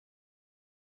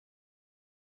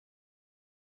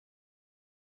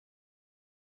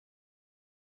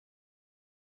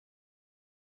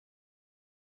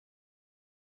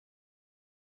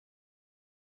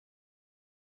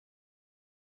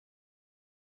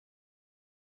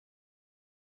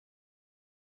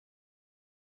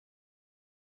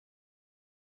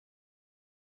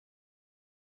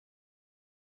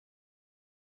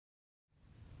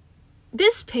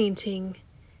This painting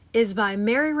is by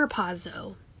Mary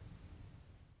Rapazzo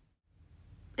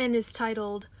and is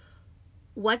titled,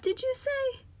 "What Did You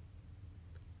Say?"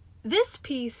 This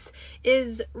piece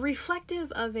is reflective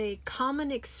of a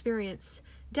common experience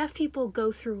deaf people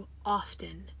go through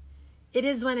often. It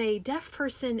is when a deaf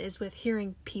person is with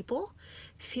hearing people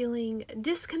feeling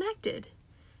disconnected.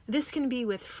 This can be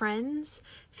with friends,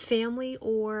 family,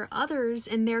 or others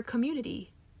in their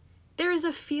community. There is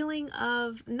a feeling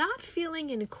of not feeling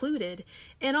included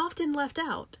and often left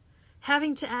out,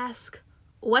 having to ask,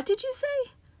 "What did you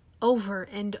say?" over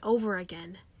and over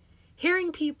again.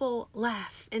 Hearing people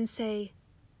laugh and say,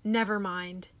 "Never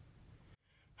mind."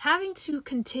 Having to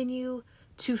continue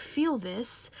to feel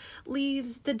this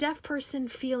leaves the deaf person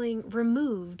feeling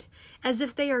removed, as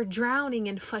if they are drowning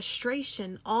in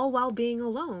frustration, all while being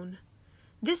alone.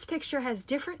 This picture has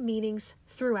different meanings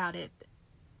throughout it.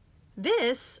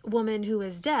 This woman who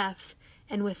is deaf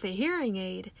and with a hearing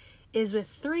aid is with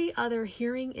 3 other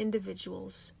hearing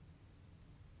individuals.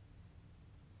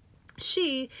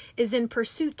 She is in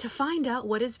pursuit to find out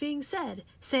what is being said,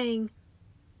 saying,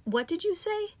 "What did you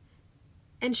say?"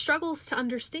 and struggles to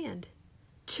understand.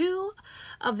 2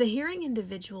 of the hearing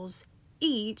individuals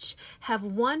each have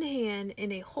one hand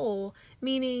in a hole,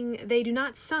 meaning they do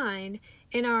not sign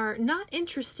and are not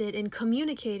interested in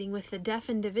communicating with the deaf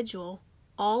individual,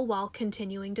 all while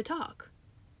continuing to talk.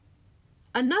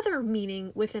 Another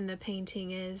meaning within the painting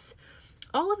is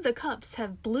all of the cups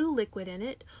have blue liquid in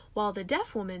it, while the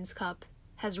deaf woman's cup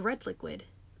has red liquid.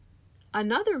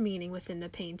 Another meaning within the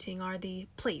painting are the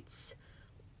plates,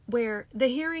 where the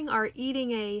hearing are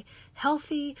eating a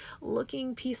healthy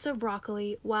looking piece of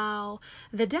broccoli while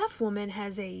the deaf woman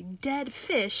has a dead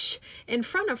fish in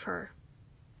front of her.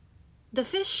 The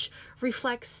fish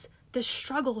reflects the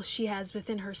struggle she has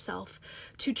within herself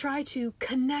to try to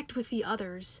connect with the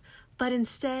others, but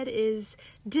instead is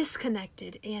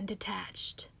disconnected and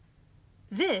detached.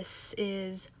 This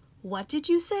is What Did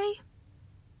You Say?